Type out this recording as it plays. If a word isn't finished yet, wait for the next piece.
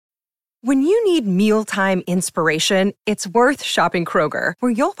When you need mealtime inspiration, it's worth shopping Kroger,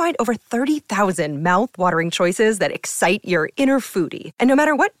 where you'll find over 30,000 mouth-watering choices that excite your inner foodie. And no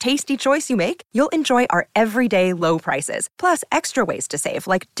matter what tasty choice you make, you'll enjoy our everyday low prices, plus extra ways to save,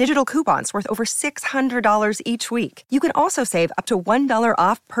 like digital coupons worth over $600 each week. You can also save up to $1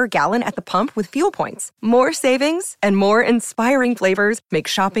 off per gallon at the pump with fuel points. More savings and more inspiring flavors make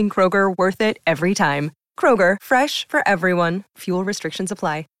shopping Kroger worth it every time. Kroger, fresh for everyone. Fuel restrictions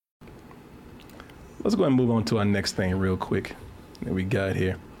apply. Let's go ahead and move on to our next thing real quick that we got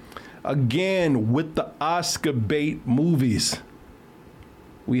here. Again, with the Oscar bait movies,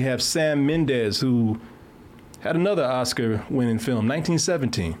 we have Sam Mendes, who had another Oscar-winning film,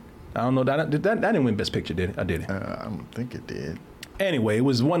 1917. I don't know, that didn't win Best Picture, did it? I did it. I don't think it did. Anyway, it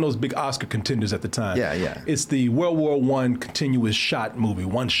was one of those big Oscar contenders at the time. Yeah. It's the World War I continuous shot movie,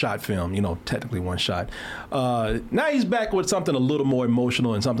 one-shot film, technically one shot. Now he's back with something a little more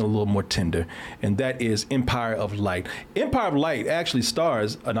emotional and something a little more tender, and that is Empire of Light. Empire of Light actually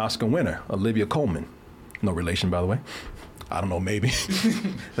stars an Oscar winner, Olivia Colman. No relation, by the way. I don't know, maybe. I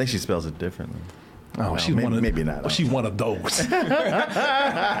think she spells it differently. Oh, well, maybe not. Well, she's one of those.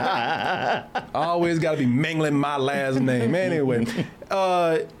 Always got to be mingling my last name. Anyway,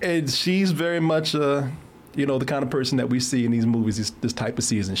 and she's very much, the kind of person that we see in these movies, this type of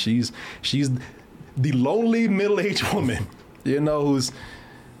season. She's the lonely middle-aged woman, who's,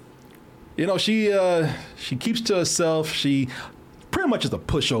 she keeps to herself. She pretty much is a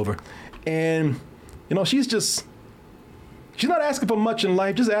pushover, and she's not asking for much in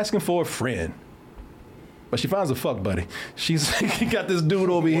life, just asking for a friend. But she finds a fuck buddy. She got this dude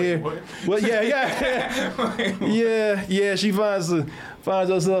over here. What? Well, yeah. She finds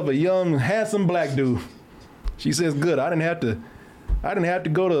herself a young, handsome black dude. She says, "Good. I didn't have to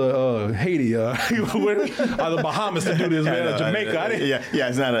go to Haiti or the Bahamas to do this, man. Jamaica.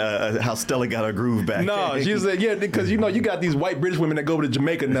 It's not how Stella got her groove back. No, she said, yeah, because you got these white British women that go over to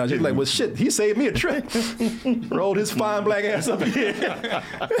Jamaica now. She's like, well, shit, he saved me a trip. Rolled his fine black ass up here.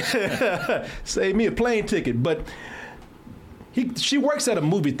 Saved me a plane ticket. But she works at a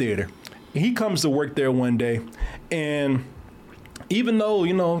movie theater. He comes to work there one day, and even though,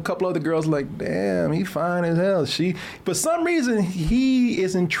 a couple other girls are like, damn, he fine as hell. For some reason, he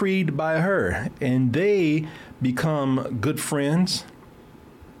is intrigued by her, and they become good friends.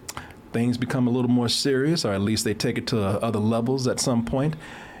 Things become a little more serious, or at least they take it to other levels at some point.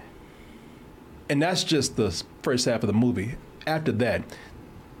 And that's just the first half of the movie. After that,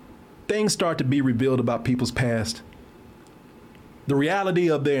 things start to be revealed about people's past. The reality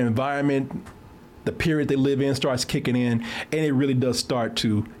of their environment, the period they live in, starts kicking in, and it really does start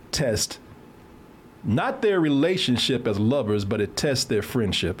to test not their relationship as lovers, but it tests their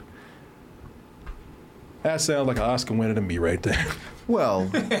friendship. That sounds like an Oscar winner to me right there. Well,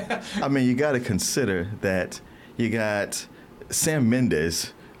 you got to consider that you got Sam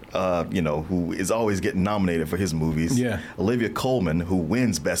Mendes, who is always getting nominated for his movies. Yeah. Olivia Colman, who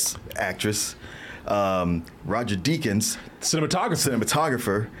wins Best Actress. Roger Deakins,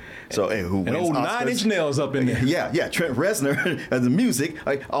 cinematographer. So, who wins old Oscars. 9-inch nails up in there. Yeah. Trent Reznor, the music,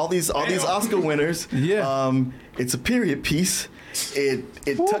 all these Oscar winners. Yeah. It's a period piece. It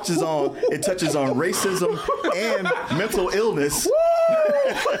touches on racism and mental illness.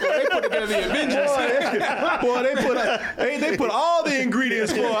 They put together the Avengers. Boy, they put all the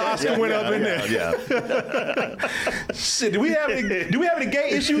ingredients for an Oscar winner up in there. Yeah. Shit, do we have any gay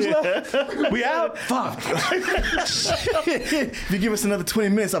issues left? We out? Fuck. If you give us another 20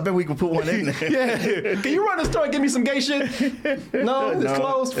 minutes, I bet we can put one in there. Yeah. Can you run the store and give me some gay shit? No, it's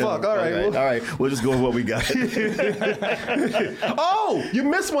closed? Fuck. All right. All right. We'll just go with what we got. Oh, you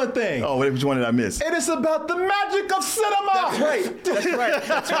missed one thing. Oh, which one did I miss? It is about the magic of cinema. That's right.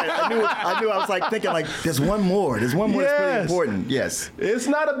 I knew. I was thinking there's one more. There's one more that's pretty important. Yes. It is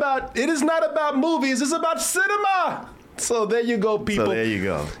not about movies. It's about cinema. So there you go, people. So there you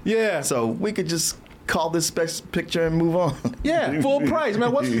go. Yeah. So we could just call this Best Picture and move on. Yeah, full price,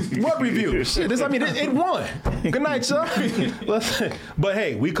 man. What review? Shit, it won. Good night, sir. But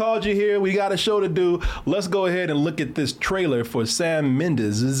hey, we called you here. We got a show to do. Let's go ahead and look at this trailer for Sam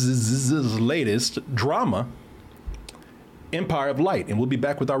Mendes' latest drama, Empire of Light, and we'll be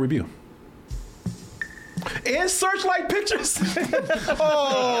back with our review. And Searchlight Pictures.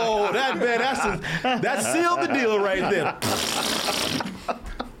 Oh, that sealed the deal right there.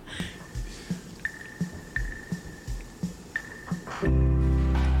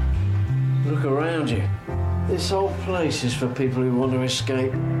 Look around you. This whole place is for people who want to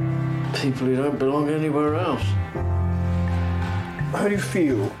escape, people who don't belong anywhere else. How do you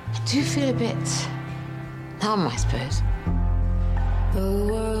feel? I do feel a bit numb, I suppose. The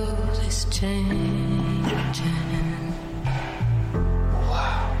world is changing.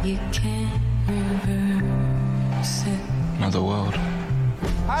 Wow. You can't reverse it. Another world.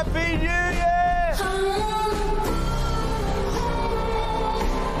 Happy New Year!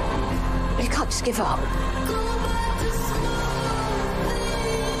 You can't just give up.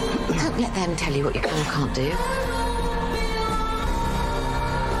 Don't let them tell you what you can or can't do.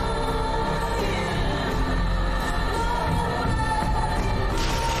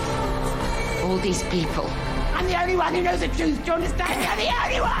 All these people. I'm the only one who knows the truth. Do you understand? I'm the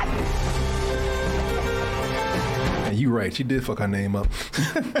only one! And you right, she did fuck her name up.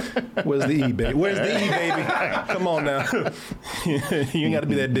 Where's the E, baby? Where's the E, baby? Come on now. You ain't got to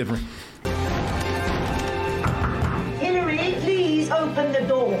be that different. Hillary, please open the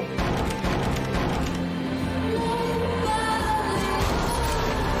door.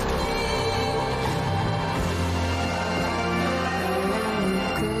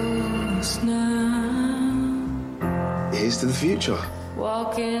 Here's to the future.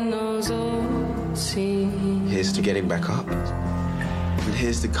 Walking those old scenes. Here's to getting back up. And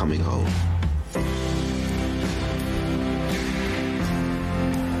here's to coming home.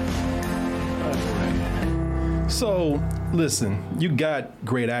 So, listen, you got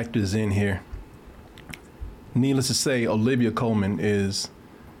great actors in here. Needless to say, Olivia Colman is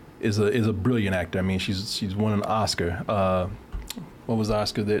a brilliant actor. I mean, she's won an Oscar. What was the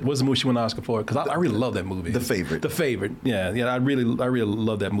Oscar that? What's the movie she won an Oscar for? Because I really love that movie. The Favorite. The Favorite. Yeah. I really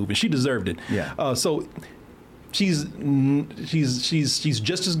love that movie. She deserved it. Yeah. So she's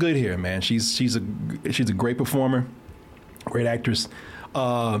just as good here, man. She's a great performer, great actress.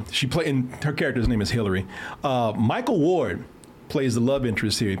 She played, and her character's name is Hillary. Michael Ward plays the love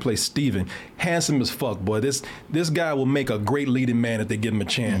interest here. He plays Steven. Handsome as fuck, boy. This guy will make a great leading man if they give him a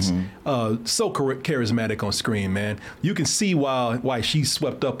chance. So charismatic on screen, man. You can see why she's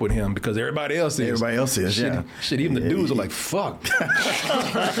swept up with him, because everybody else is. Everybody else is, yeah. Shit, even the dudes are like, fuck.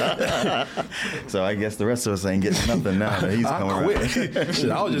 So I guess the rest of us ain't getting nothing now that he's coming around.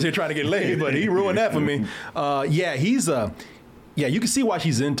 Shit, I was just here trying to get laid, but he ruined that for me. Yeah, you can see why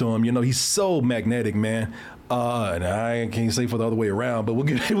she's into him. You know, he's so magnetic, man. And I can't say for the other way around, but we'll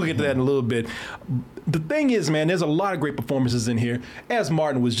get to that in a little bit. The thing is, man, there's a lot of great performances in here. As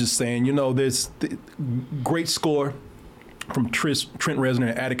Martin was just saying, you know, there's the great score from Trent Reznor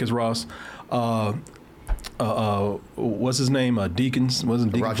and Atticus Ross. What's his name? Deakins.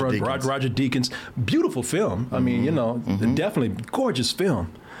 Wasn't Deakins? Roger Deakins. Beautiful film. I mean, you know, definitely gorgeous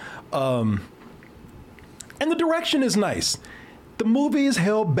film. And the direction is nice. The movie is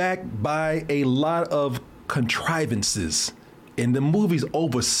held back by a lot of contrivances, and the movie's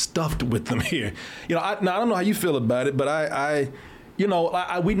overstuffed with them here. You know, I don't know how you feel about it, but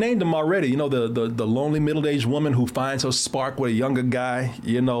we named them already. You know, the lonely middle-aged woman who finds her spark with a younger guy.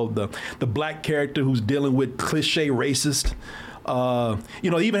 You know, the black character who's dealing with cliche racist. You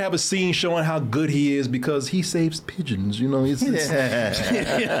know, even have a scene showing how good he is because he saves pigeons. You know, and he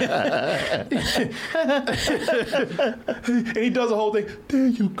does the whole thing. There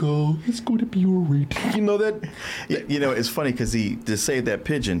you go. It's going to be all right. You know that. You know, it's funny because to save that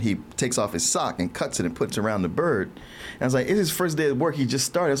pigeon, he takes off his sock and cuts it and puts it around the bird. And I was like, it's his first day at work. He just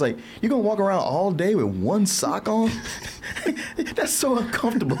started. I was like, you're gonna walk around all day with one sock on? That's so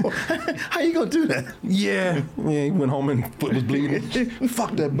uncomfortable. How you gonna do that? Yeah, he went home and foot was bleeding.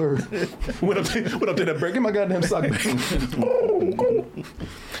 Fuck that bird. Went up to that bird. Get my goddamn sock back.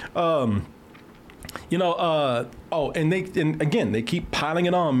 You know. And again they keep piling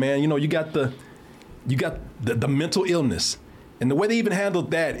it on, man. You know, you got the mental illness, and the way they even handled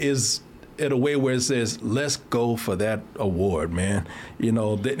that is in a way where it says, let's go for that award, man. You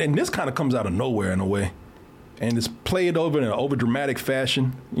know, and this kind of comes out of nowhere in a way. And it's played over in an over-dramatic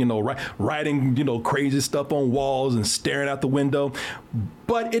fashion, you know, writing, you know, crazy stuff on walls and staring out the window.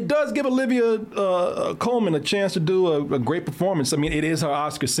 But it does give Olivia Colman a chance to do a great performance. I mean, it is her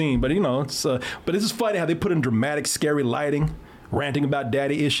Oscar scene, but, you know, but it's just funny how they put in dramatic, scary lighting, ranting about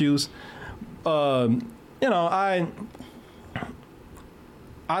daddy issues. You know,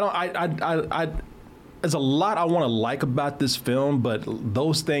 there's a lot I want to like about this film, but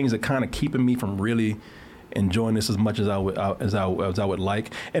those things are kind of keeping me from really enjoying this as much as I would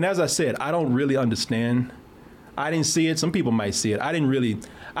like. And as I said, I don't really understand. I didn't see it. Some people might see it. I didn't really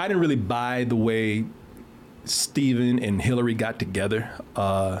buy the way Steven and Hillary got together.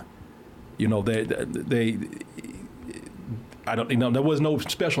 You know, I don't, you know, there was no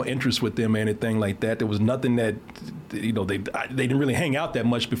special interest with them or anything like that. There was nothing that, you know, they didn't really hang out that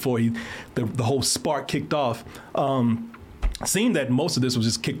much before the whole spark kicked off. Seemed that most of this was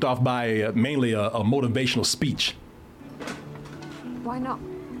just kicked off by mainly a motivational speech. Why not?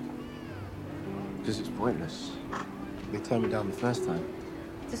 Because it's pointless. They turned me down the first time.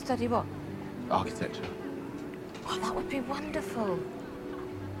 To study what? Architecture. Oh, that would be wonderful.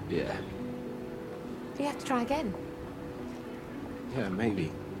 Yeah. Do you have to try again? Yeah,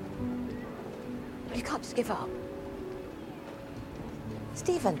 maybe. You can't just give up.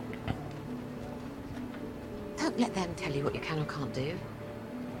 Stephen, don't let them tell you what you can or can't do.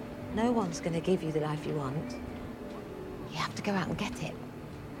 No one's going to give you the life you want. You have to go out and get it.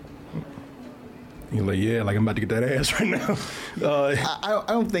 You're like, yeah, like I'm about to get that ass right now. I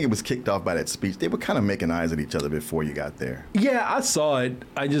don't think it was kicked off by that speech. They were kind of making eyes at each other before you got there. Yeah, I saw it.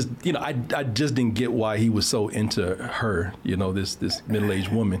 I just, I just didn't get why he was so into her. This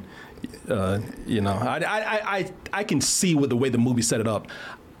middle-aged woman. I can see with the way the movie set it up.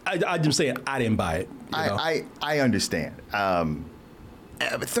 I just saying I didn't buy it. I understand.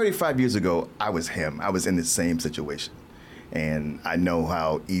 35 years ago, I was him. I was in the same situation. And I know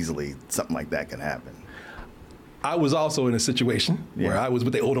how easily something like that can happen. I was also in a situation where I was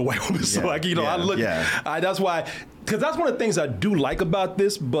with the older white woman. So, I look. Yeah. That's why, because that's one of the things I do like about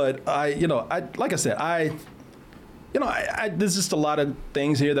this. But like I said, there's just a lot of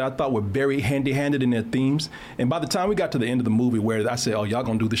things here that I thought were very handy-handed in their themes. And by the time we got to the end of the movie where I said, oh, y'all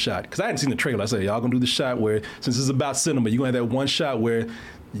gonna do the shot. Because I hadn't seen the trailer. I said, y'all gonna do the shot where, since it's about cinema, you're gonna have that one shot where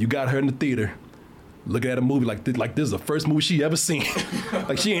you got her in the theater looking at a movie like this is the first movie she ever seen.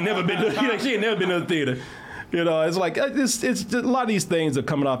 Like she ain't never been to the theater. It's like, it's a lot of these things are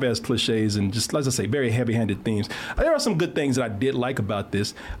coming off as cliches and just, as I say, very heavy-handed themes. There are some good things that I did like about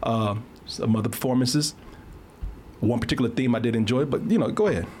this. Some other performances. One particular theme I did enjoy, but, go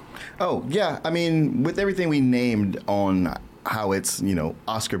ahead. Oh, yeah. I mean, with everything we named on how it's,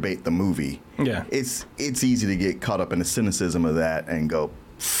 Oscar bait the movie, it's easy to get caught up in the cynicism of that and go,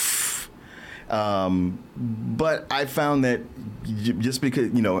 but I found that just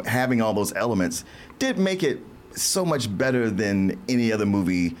because, having all those elements did make it so much better than any other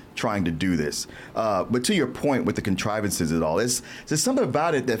movie trying to do this. But to your point with the contrivances and all, there's something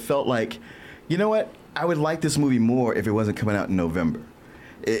about it that felt like, you know what? I would like this movie more if it wasn't coming out in November.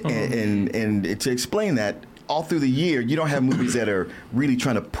 And to explain that, all through the year, you don't have movies that are really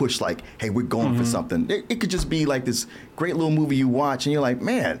trying to push like, hey, we're going for something. It could just be like this great little movie you watch and you're like,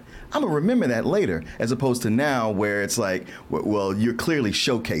 man, I'm going to remember that later, as opposed to now where it's like, well, you're clearly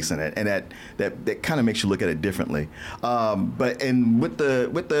showcasing it, and that kind of makes you look at it differently. But with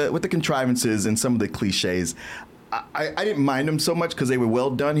the contrivances and some of the cliches, I didn't mind them so much because they were well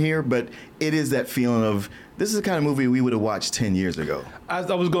done here, but it is that feeling of, this is the kind of movie we would have watched 10 years ago. I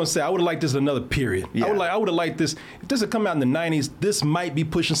was going to say, I would have liked this in another period. Yeah. I would have liked this. If this had come out in the 90s, this might be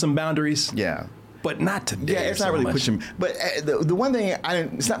pushing some boundaries. Yeah. But not today. Yeah, it's not really pushing. But the one thing,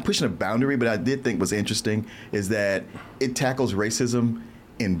 it's not pushing a boundary, but I did think was interesting is that it tackles racism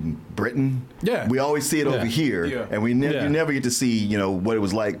in Britain. Yeah. We always see it over here, and you never get to see, what it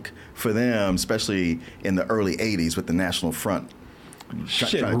was like for them, especially in the early 80s with the National Front.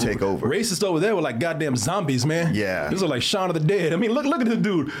 Trying to take over. Racists over there were like goddamn zombies, man. Yeah. These are like Shaun of the Dead. I mean, look at this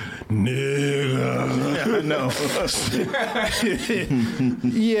dude. Nigga. No.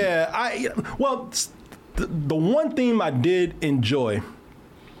 Yeah. The one theme I did enjoy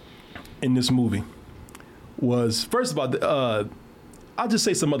in this movie was, first of all, I'll just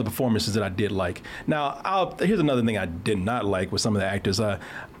say some other performances that I did like. Now, here's another thing I did not like with some of the actors.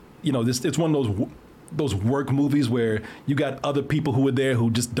 It's one of those work movies where you got other people who are there who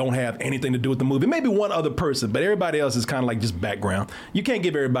just don't have anything to do with the movie. Maybe one other person, but everybody else is kind of like just background. You can't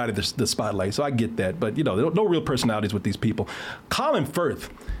give everybody the spotlight, so I get that. But, no real personalities with these people. Colin Firth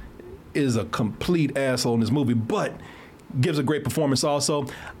is a complete asshole in this movie, but gives a great performance also.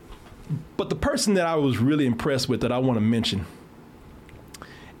 But the person that I was really impressed with that I want to mention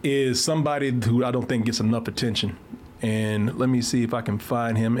is somebody who I don't think gets enough attention. And let me see if I can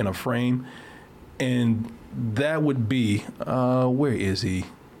find him in a frame. And that would be, where is he?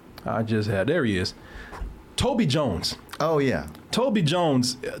 There he is. Toby Jones. Oh, yeah. Toby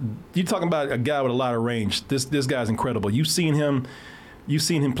Jones, you're talking about a guy with a lot of range. This guy's incredible. You've seen him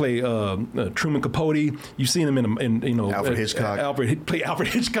play Truman Capote. You've seen him in Alfred Hitchcock. Alfred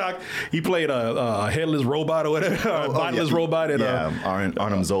Hitchcock. He played a headless robot or whatever, bodiless robot.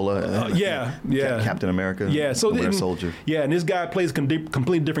 Arnim Zola. Captain America. Yeah, so Winter Soldier. Yeah, and this guy plays a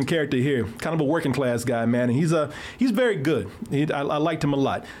completely different character here. Kind of a working class guy, man, and he's very good. I liked him a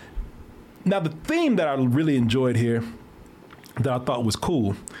lot. Now, the theme that I really enjoyed here, that I thought was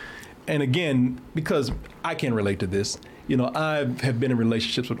cool, and again, because I can relate to this. I have been in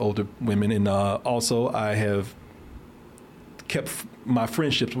relationships with older women, and also I have kept my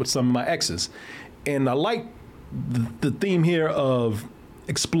friendships with some of my exes. And I like the theme here of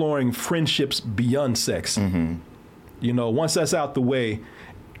exploring friendships beyond sex. You know, once that's out the way,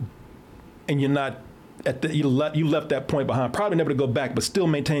 and you're not you left that point behind, probably never to go back, but still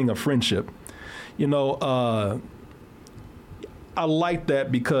maintaining a friendship. You know, I like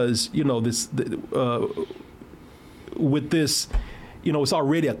that because, you know, with this, you know, it's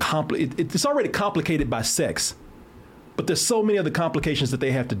already it's already complicated by sex, but there's so many other complications that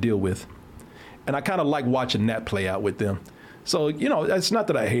they have to deal with, and I kind of like watching that play out with them. So, you know, it's not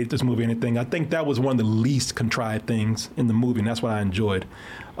that I hate this movie or anything. I think that was one of the least contrived things in the movie, and that's what I enjoyed.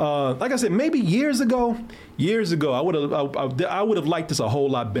 Like I said, maybe years ago, I would have liked this a whole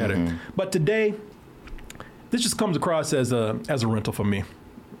lot better. But today, this just comes across as a rental for me.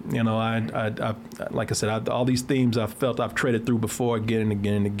 You know, I like I said, all these themes I felt I've treaded through before again and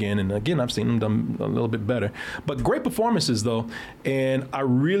again and again. And again, I've seen them done a little bit better. But great performances, though. And I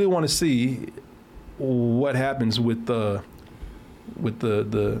really want to see what happens with my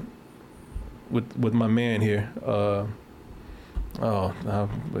man here.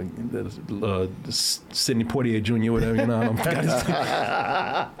 Sidney Poitier Jr., whatever, you know. I forgot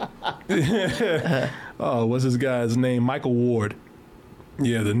his name. Oh, what's this guy's name? Michael Ward.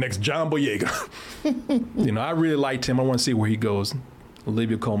 Yeah, the next John Boyega. You know, I really liked him. I want to see where he goes.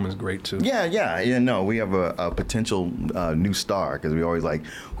 Olivia Colman's great too. Yeah. No, we have a potential new star because we always like,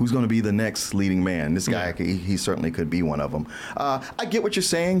 who's going to be the next leading man? This guy, he certainly could be one of them. I get what you're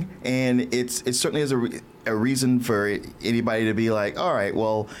saying, and it certainly is a reason for anybody to be like, all right,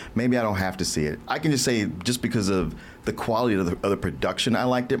 well, maybe I don't have to see it. I can just say, just because of the quality of the production, I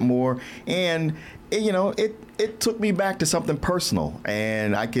liked it more, and you know, it took me back to something personal,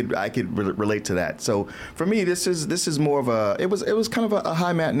 and I could relate to that. So for me, this is more of it was kind of a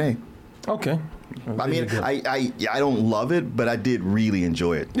high matinee. Okay. I mean, I don't love it, but I did really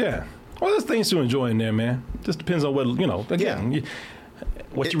enjoy it. Yeah. Well, there's things to enjoy in there, man. Just depends on what, you know, again,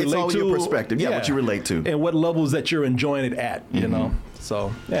 what you relate to. It's all your perspective. Yeah, what you relate to. And what levels that you're enjoying it at, you know.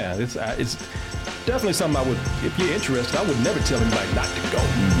 So, yeah, it's definitely something I would, if you're interested, I would never tell anybody not to go,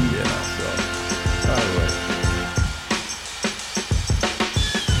 you know, so.